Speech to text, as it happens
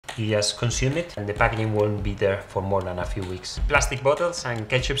You just consume it and the packaging won't be there for more than a few weeks. Plastic bottles and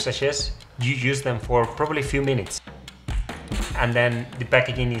ketchup sachets, you use them for probably a few minutes. And then the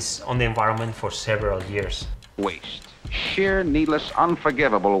packaging is on the environment for several years. Waste. Sheer, needless,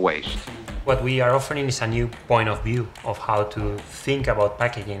 unforgivable waste. What we are offering is a new point of view of how to think about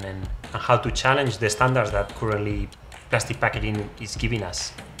packaging and how to challenge the standards that currently plastic packaging is giving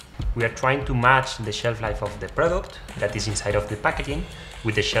us. We are trying to match the shelf life of the product that is inside of the packaging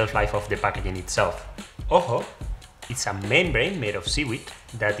with the shelf life of the packaging itself. Ojo, it's a membrane made of seaweed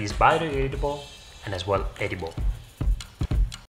that is biodegradable and as well edible.